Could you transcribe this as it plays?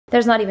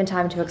there's not even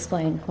time to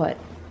explain what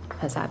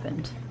has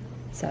happened.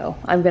 So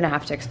I'm gonna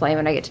have to explain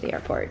when I get to the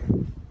airport.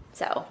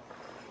 So,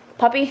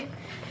 puppy,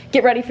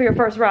 get ready for your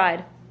first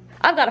ride.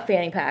 I've got a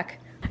fanny pack.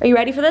 Are you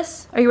ready for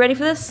this? Are you ready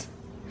for this?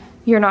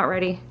 You're not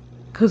ready,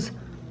 because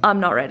I'm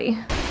not ready.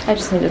 I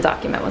just need to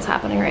document what's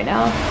happening right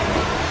now.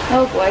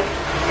 Oh boy.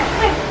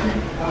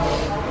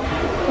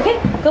 Okay,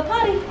 go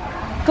potty.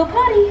 Go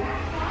potty.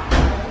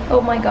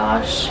 Oh my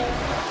gosh.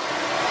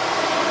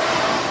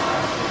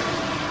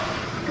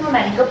 Come on,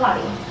 Maddie, go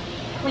potty.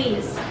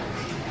 Please.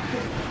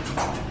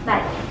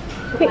 Maddie.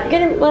 Wait,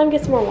 let him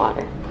get some more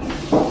water.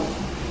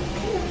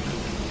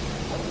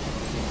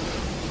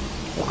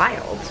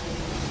 Wild.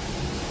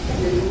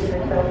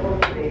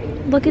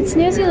 Look at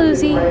Snoozy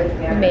Loozy.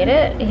 We made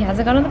it. He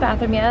hasn't gone to the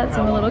bathroom yet,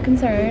 so I'm a little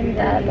concerned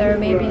that there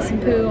may be some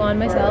poo on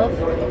myself.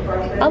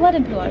 I'll let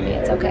him poo on me,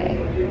 it's okay.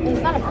 He's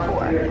done it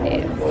before.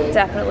 It's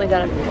definitely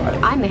done it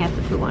before. I may have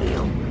to poo on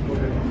you.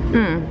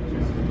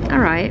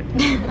 Alright.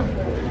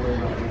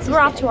 So we're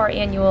off to our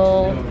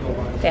annual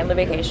family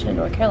vacation in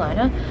North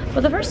Carolina.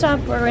 But the first stop,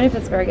 we're going to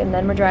Pittsburgh, and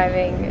then we're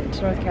driving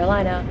to North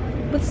Carolina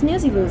with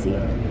Snoozy Loozy.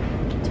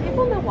 Do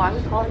people know why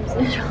we call him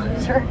Snoozer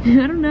Loser?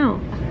 I don't know.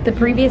 The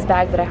previous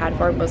bag that I had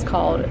for him was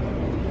called,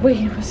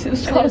 wait, it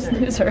was called a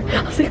snoozer.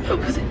 I was like,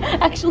 was it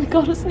actually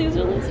called a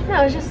snoozer loser?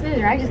 No, it was just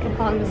Snoozer. I just kept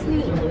calling him the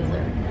Snoozer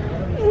Loser.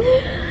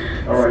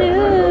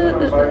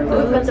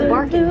 We've got the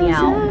barking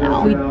meow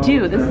now. We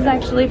do. This is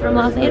actually from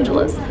Los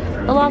Angeles.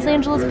 A Los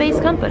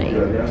Angeles-based company.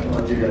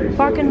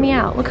 Barking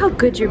meow. Look how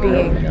good you're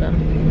being.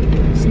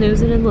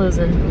 Snoozing and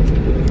losing.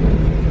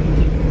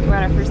 We're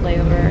on our first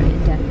layover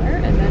in Denver,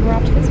 and then we're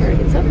off to Pittsburgh.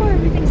 And so far,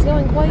 everything's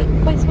going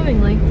quite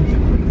swimmingly.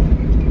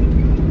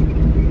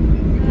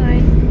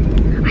 Hi.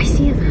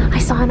 I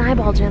saw an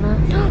eyeball, Jenna.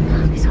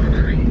 I saw an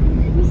eye.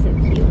 He's so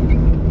cute.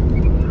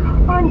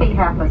 On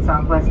behalf of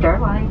Southwest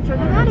Airlines.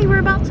 Maddie, we're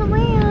about to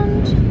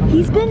land.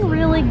 He's been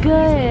really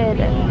good.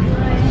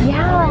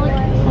 Yeah,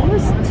 like, he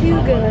was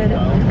too good.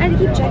 I had to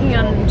keep checking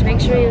on him to make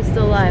sure he was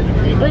still alive.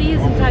 But he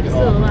is in fact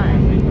still alive.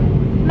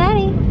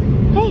 Maddie,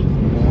 hey,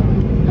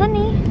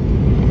 honey.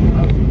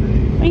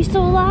 Are you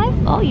still alive?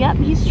 Oh, yep,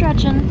 he's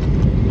stretching.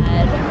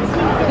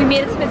 We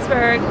made it to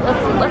Pittsburgh.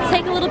 Let's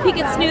take a little peek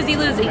at Snoozy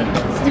Loozy.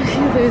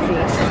 Snoozy Loozy.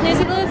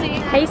 Snoozy Loozy.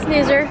 Hey,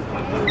 Snoozer.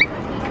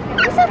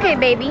 It's okay,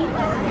 baby.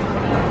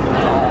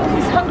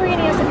 He's hungry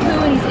and he has to poo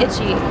and he's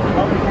itchy.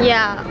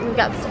 Yeah, we've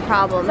got some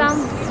problems.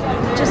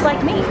 Sounds just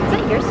like me. Is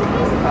that yours?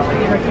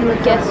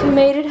 Guess who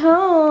made it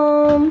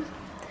home?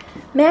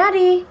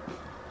 Maddie,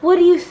 what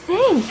do you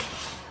think?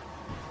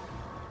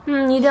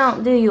 You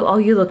don't, do you? Oh,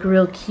 you look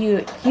real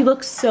cute. He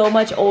looks so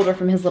much older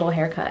from his little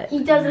haircut.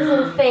 He does his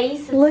little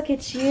face. Look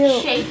at you.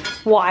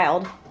 Shaped.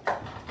 Wild.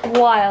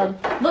 Wild.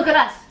 Look at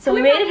us. So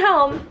we made it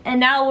home, and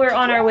now we're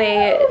on our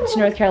way to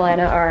North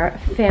Carolina, our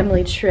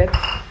family trip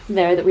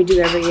there that we do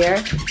every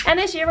year. And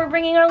this year we're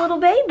bringing our little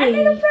baby. A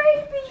little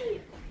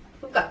baby.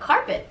 We've got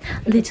carpet.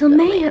 Little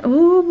man.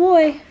 Oh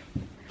boy.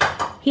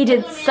 He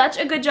did such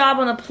a good job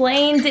on the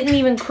plane. Didn't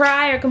even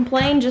cry or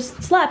complain.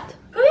 Just slept.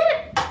 Go get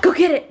it. Go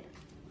get it.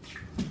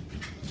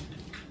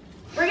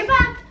 Bring it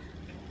back.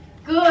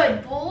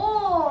 Good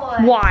boy.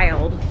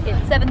 Wild.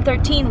 It's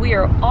 7:13. We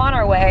are on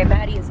our way.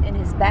 Maddie is in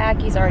his bag.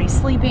 He's already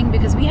sleeping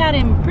because we had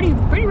him pretty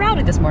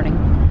rowdy this morning.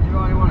 You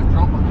already want to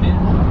drop a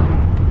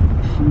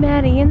pin?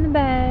 Maddie in the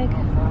bag.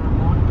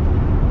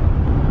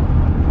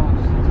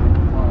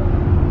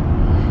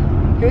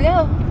 Here we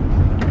go.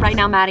 Right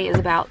now, Maddie is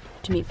about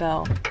to meet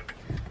Beau.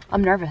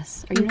 I'm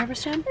nervous. Are you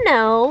nervous, Jen?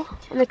 No,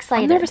 I'm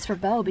excited. I'm nervous for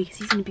Beau because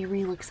he's gonna be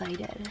real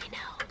excited. I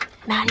know.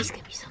 Maddie's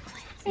gonna be so excited.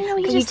 I know,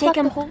 he Can just you take slept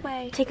him the whole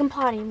way. Take him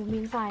potty and we'll be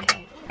inside.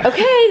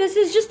 Okay, this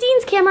is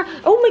Justine's camera.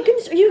 Oh my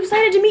goodness, are you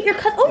excited to meet your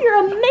cousin? Oh, you're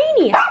a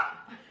maniac.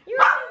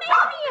 You're a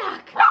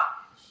maniac.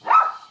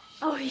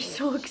 Oh, he's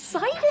so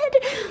excited.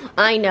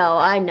 I know.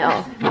 I'm a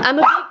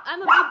big.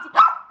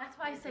 That's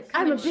why I said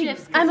I'm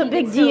a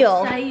big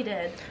deal.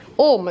 Excited.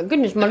 Oh my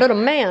goodness, my little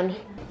man.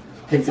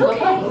 It's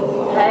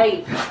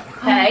okay.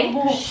 Hey.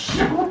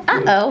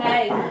 Uh-oh.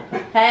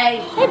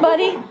 Hey,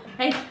 buddy.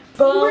 Hey.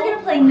 Beau, we're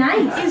gonna play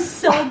nice. He's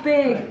so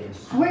big.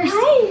 Where's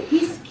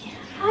He's.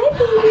 Hi,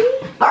 baby.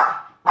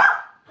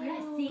 Yeah,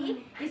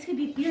 see? This could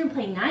be. You're gonna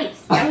play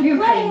nice. You're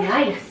gonna play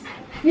nice.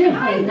 You're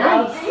gonna play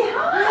nice.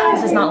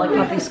 This is not like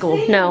puppy school.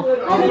 No.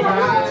 Oh.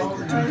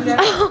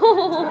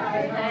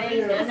 Hey,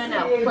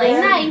 no. Play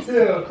nice.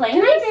 Play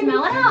nice.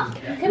 Smell it out.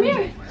 Come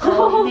here.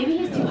 Oh, maybe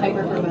he's too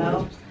hyper for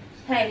Beau.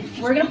 Hey,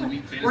 we're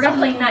gonna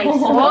play nice.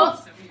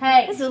 Oh,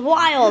 hey. This is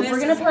wild. We're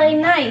gonna play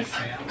nice.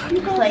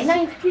 Play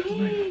nice.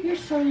 You're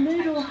so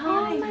little.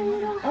 Hi.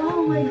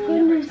 Oh my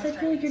goodness. I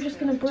feel like you're just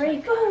gonna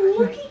break. Oh,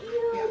 look at you.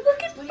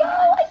 Look at Beau.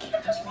 I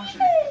can't believe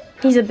it.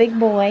 He's a big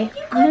boy.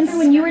 Remember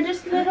when you were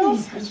just little?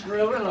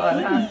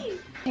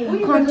 Hey,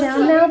 you calm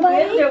down now,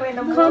 buddy.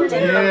 Calm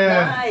down.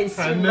 Yeah,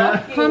 I know.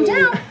 Calm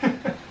down.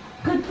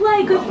 Good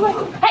play. Good play.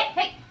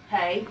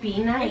 Hey,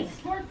 be nice.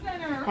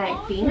 Hey,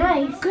 be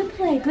nice. Good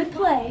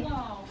play.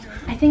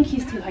 I think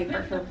he's too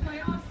hyper for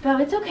Beau.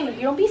 It's okay.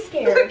 You don't be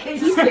scared.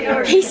 He's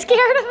scared. He's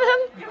scared of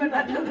him.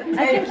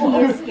 think he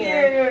is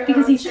scared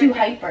because he's too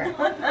hyper.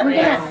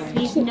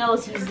 He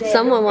knows he's there.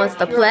 Someone wants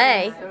to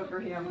play.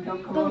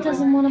 Bo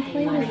doesn't want to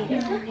play with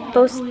you.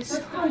 Bo's,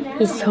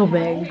 he's so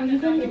big. Are you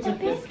going to get too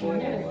big?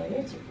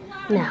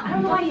 No.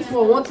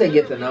 Well, once they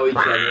get to know each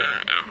other.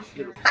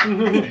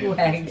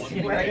 Wags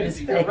right in his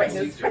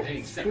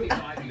face.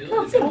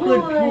 That's a good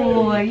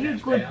boy. You're a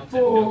good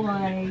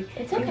boy.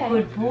 It's okay.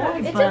 Good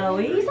boy,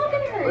 Bowie. He's not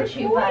going to hurt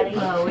you, buddy.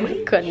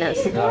 Bowie.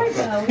 Goodness. Not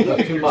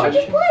too much.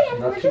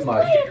 Not too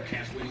much.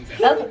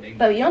 Okay,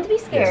 Bowie, you don't have to be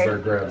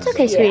scared. It's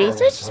okay, sweetie. It's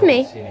just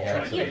me.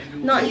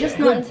 Not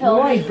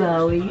until. Boy,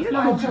 Bowie, you're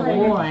Not a until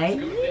good boy.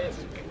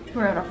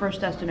 We're at our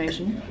first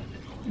destination.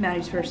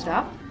 Maddie's first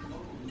stop.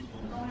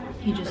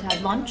 He just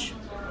had lunch,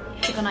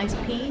 took a nice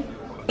pee,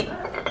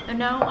 and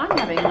now I'm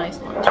having a nice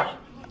lunch.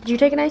 Did you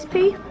take a nice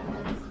pee?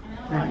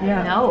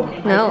 Yeah. No.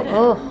 No.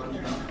 Oh.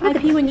 I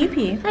pee when you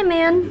pee. Hi,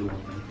 man.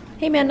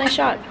 Hey man, nice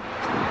shot. He's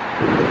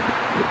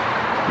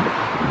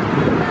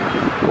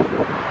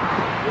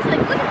like,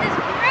 look at this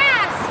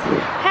grass.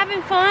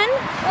 Having fun?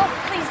 Oh,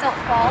 please don't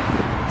fall.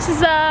 This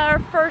is our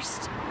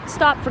first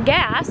stop for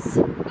gas.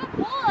 Good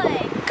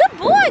boy. Good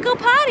boy, go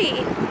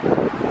potty.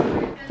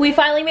 We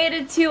finally made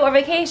it to our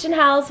vacation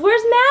house.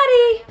 Where's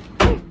Maddie?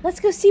 Let's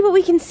go see what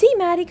we can see,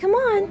 Maddie. Come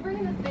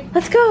on.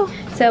 Let's go.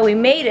 So we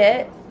made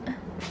it.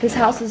 This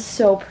house is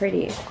so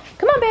pretty.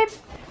 Come on, babe.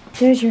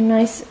 There's your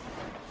nice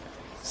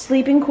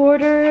sleeping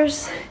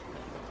quarters.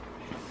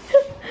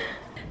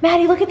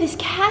 Maddie, look at this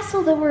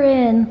castle that we're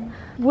in.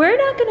 We're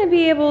not gonna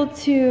be able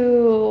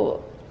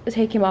to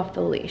take him off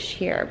the leash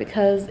here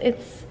because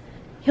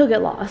he'll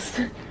get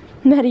lost.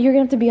 Maddie, you're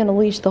gonna have to be on a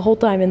leash the whole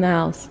time in the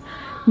house.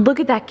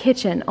 Look at that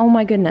kitchen. Oh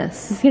my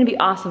goodness. It's gonna be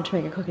awesome to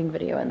make a cooking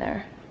video in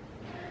there.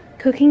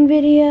 Cooking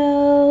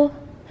video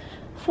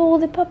for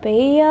the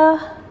puppy.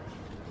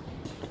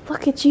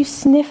 Look at you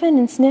sniffing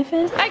and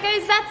sniffing. All right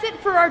guys, that's it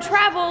for our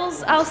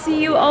travels. I'll see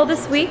you all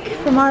this week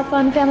from our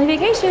fun family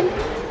vacation.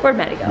 Where'd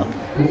Maddie go?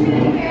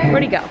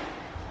 Where'd he go?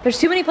 There's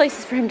too many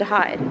places for him to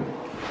hide.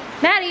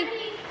 Maddie?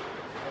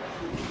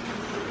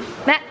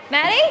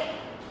 Maddie?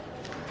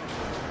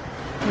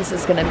 This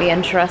is gonna be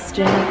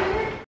interesting.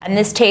 And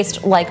this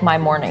tastes like my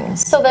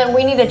mornings. So then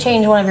we need to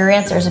change one of your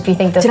answers if you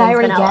think this one's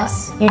vanilla. Did I already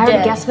guess? You did. I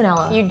already guessed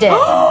vanilla. You did.